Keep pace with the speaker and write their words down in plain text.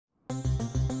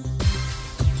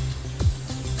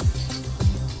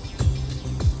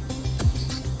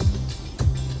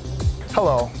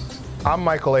Hello, I'm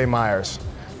Michael A. Myers,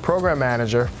 Program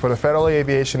Manager for the Federal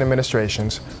Aviation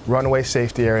Administration's Runway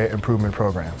Safety Area Improvement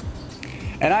Program.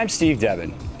 And I'm Steve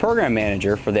Devin, Program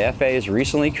Manager for the FAA's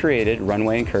recently created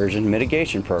Runway Incursion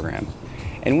Mitigation Program.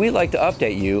 And we'd like to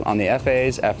update you on the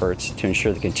FAA's efforts to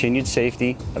ensure the continued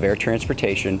safety of air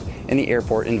transportation in the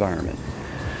airport environment.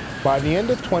 By the end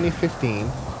of 2015,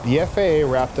 the FAA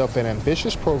wrapped up an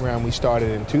ambitious program we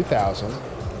started in 2000,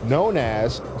 known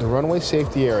as the Runway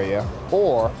Safety Area,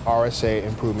 or RSA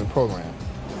Improvement Program.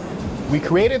 We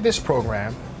created this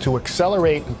program to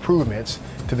accelerate improvements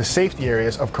to the safety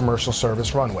areas of commercial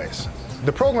service runways.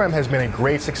 The program has been a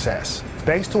great success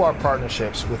thanks to our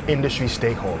partnerships with industry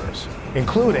stakeholders,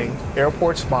 including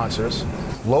airport sponsors,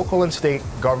 local and state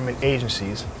government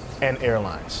agencies, and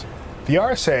airlines. The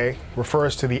RSA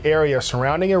refers to the area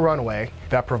surrounding a runway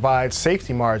that provides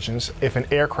safety margins if an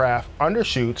aircraft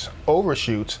undershoots,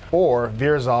 overshoots, or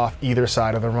veers off either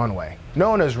side of the runway,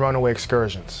 known as runway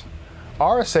excursions.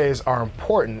 RSAs are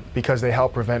important because they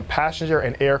help prevent passenger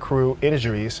and aircrew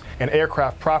injuries and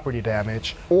aircraft property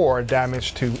damage or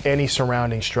damage to any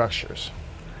surrounding structures.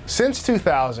 Since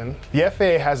 2000, the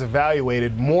FAA has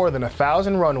evaluated more than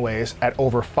 1,000 runways at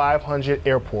over 500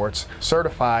 airports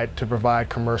certified to provide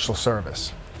commercial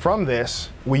service. From this,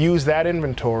 we use that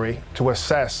inventory to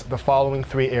assess the following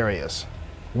three areas: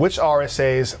 which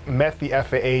RSAs met the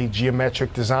FAA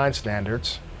geometric design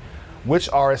standards, which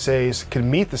RSAs could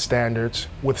meet the standards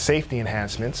with safety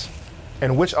enhancements,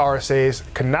 and which RSAs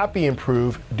could not be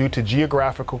improved due to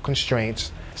geographical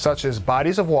constraints such as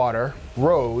bodies of water,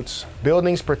 roads,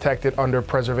 buildings protected under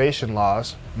preservation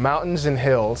laws, mountains and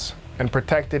hills, and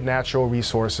protected natural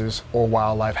resources or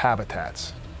wildlife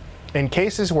habitats. In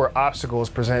cases where obstacles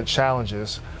present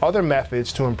challenges, other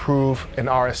methods to improve an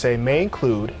RSA may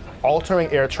include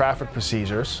altering air traffic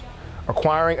procedures,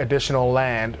 acquiring additional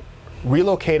land,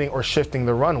 relocating or shifting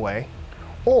the runway,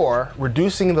 or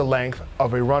reducing the length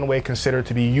of a runway considered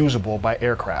to be usable by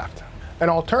aircraft. An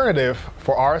alternative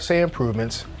for RSA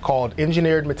improvements, called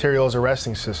Engineered Materials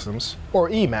Arresting Systems, or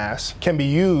EMAS, can be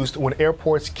used when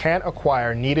airports can't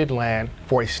acquire needed land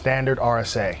for a standard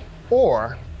RSA,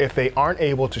 or if they aren't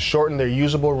able to shorten their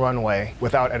usable runway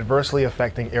without adversely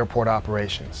affecting airport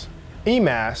operations.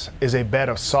 EMAS is a bed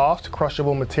of soft,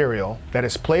 crushable material that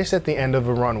is placed at the end of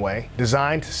a runway,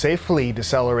 designed to safely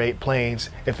decelerate planes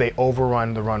if they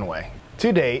overrun the runway.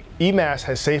 To date, EMAS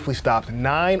has safely stopped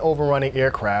 9 overrunning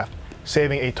aircraft,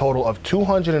 saving a total of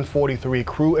 243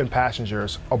 crew and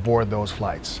passengers aboard those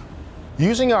flights.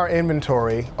 Using our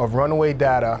inventory of runway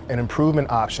data and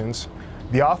improvement options,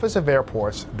 the Office of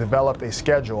Airports developed a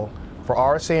schedule for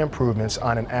RSA improvements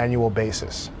on an annual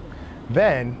basis.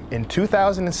 Then, in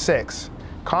 2006,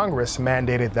 Congress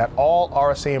mandated that all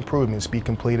RSA improvements be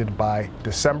completed by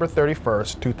December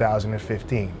 31st,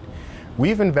 2015.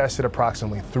 We've invested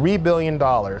approximately $3 billion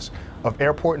of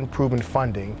airport improvement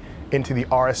funding into the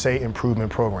RSA improvement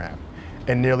program,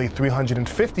 and nearly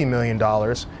 $350 million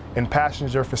in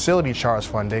passenger facility charge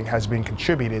funding has been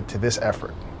contributed to this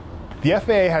effort. The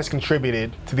FAA has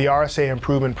contributed to the RSA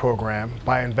improvement program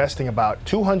by investing about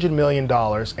 $200 million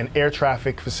in air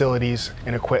traffic facilities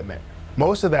and equipment.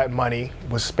 Most of that money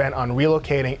was spent on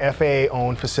relocating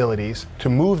FAA-owned facilities to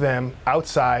move them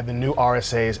outside the new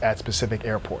RSAs at specific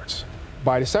airports.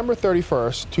 By December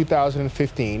 31st,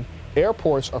 2015,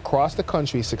 airports across the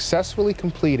country successfully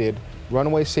completed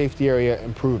runway safety area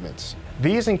improvements.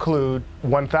 These include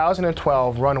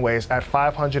 1,012 runways at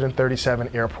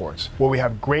 537 airports, where we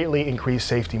have greatly increased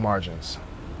safety margins.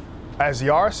 As the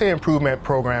RSA improvement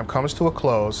program comes to a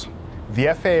close,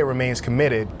 the FAA remains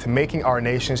committed to making our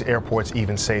nation's airports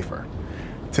even safer.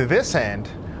 To this end,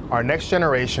 our next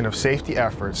generation of safety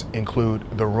efforts include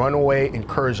the Runway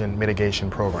Incursion Mitigation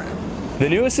Program. The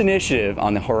newest initiative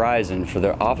on the horizon for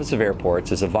the Office of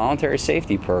Airports is a voluntary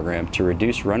safety program to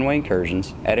reduce runway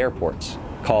incursions at airports,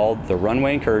 called the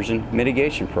Runway Incursion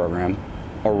Mitigation Program,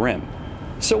 or RIM.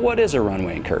 So what is a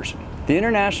runway incursion? The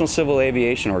International Civil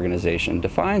Aviation Organization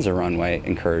defines a runway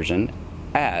incursion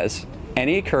as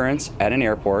any occurrence at an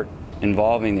airport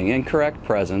involving the incorrect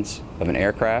presence of an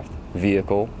aircraft,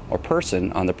 vehicle, or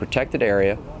person on the protected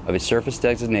area of a surface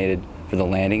designated for the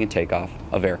landing and takeoff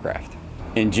of aircraft.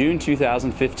 In June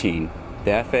 2015,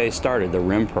 the FAA started the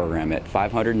RIM program at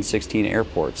 516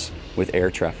 airports with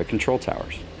air traffic control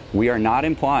towers. We are not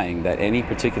implying that any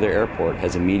particular airport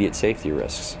has immediate safety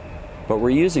risks, but we're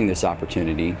using this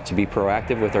opportunity to be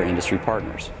proactive with our industry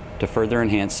partners to further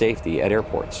enhance safety at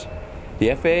airports.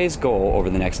 The FAA's goal over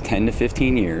the next 10 to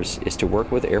 15 years is to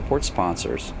work with airport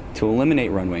sponsors to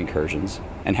eliminate runway incursions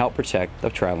and help protect the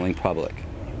traveling public.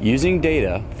 Using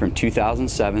data from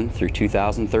 2007 through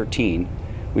 2013,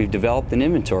 we've developed an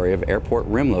inventory of airport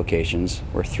rim locations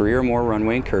where 3 or more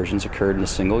runway incursions occurred in a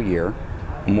single year,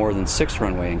 more than 6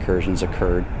 runway incursions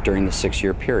occurred during the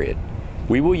 6-year period.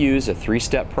 We will use a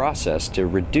 3-step process to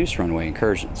reduce runway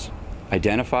incursions: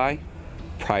 identify,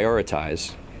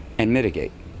 prioritize, and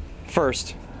mitigate.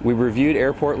 First, we reviewed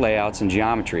airport layouts and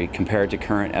geometry compared to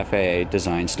current FAA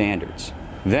design standards.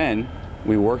 Then,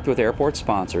 we worked with airport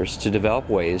sponsors to develop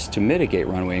ways to mitigate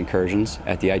runway incursions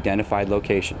at the identified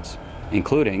locations,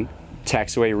 including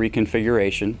taxiway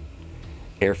reconfiguration,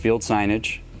 airfield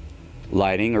signage,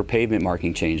 lighting or pavement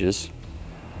marking changes,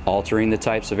 altering the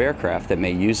types of aircraft that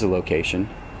may use the location,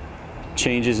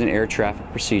 changes in air traffic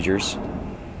procedures,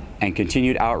 and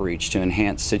continued outreach to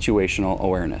enhance situational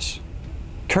awareness.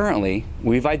 Currently,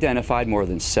 we've identified more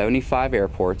than 75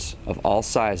 airports of all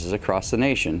sizes across the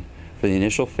nation for the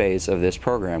initial phase of this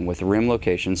program with rim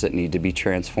locations that need to be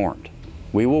transformed.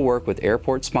 We will work with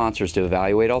airport sponsors to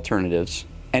evaluate alternatives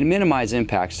and minimize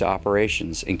impacts to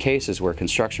operations in cases where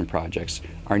construction projects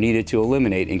are needed to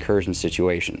eliminate incursion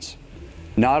situations.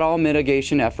 Not all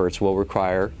mitigation efforts will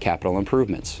require capital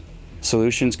improvements.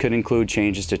 Solutions could include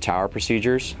changes to tower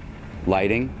procedures,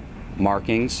 lighting,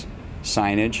 markings,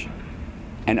 signage,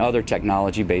 and other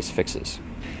technology-based fixes.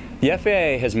 The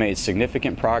FAA has made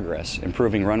significant progress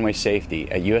improving runway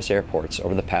safety at U.S. airports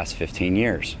over the past 15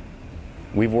 years.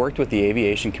 We've worked with the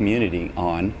aviation community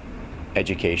on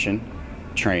education,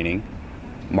 training,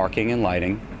 marking and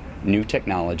lighting, new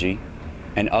technology,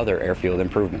 and other airfield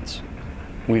improvements.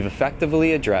 We've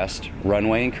effectively addressed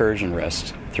runway incursion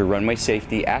risks through runway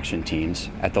safety action teams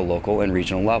at the local and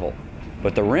regional level,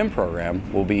 but the RIM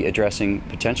program will be addressing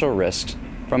potential risks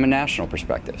from a national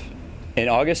perspective. In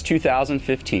August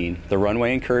 2015, the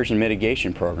Runway Incursion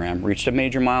Mitigation Program reached a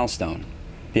major milestone.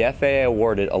 The FAA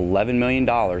awarded $11 million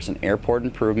in Airport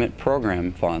Improvement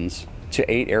Program funds to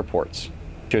 8 airports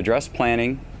to address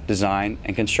planning, design,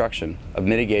 and construction of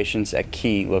mitigations at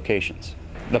key locations.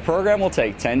 The program will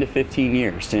take 10 to 15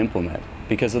 years to implement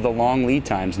because of the long lead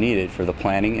times needed for the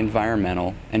planning,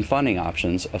 environmental, and funding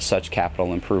options of such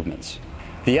capital improvements.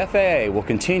 The FAA will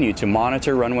continue to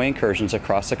monitor runway incursions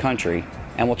across the country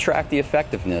and will track the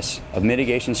effectiveness of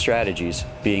mitigation strategies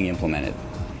being implemented.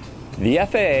 The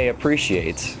FAA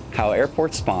appreciates how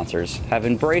airport sponsors have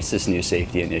embraced this new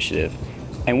safety initiative,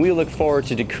 and we look forward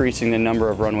to decreasing the number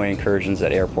of runway incursions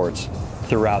at airports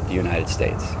throughout the United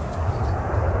States.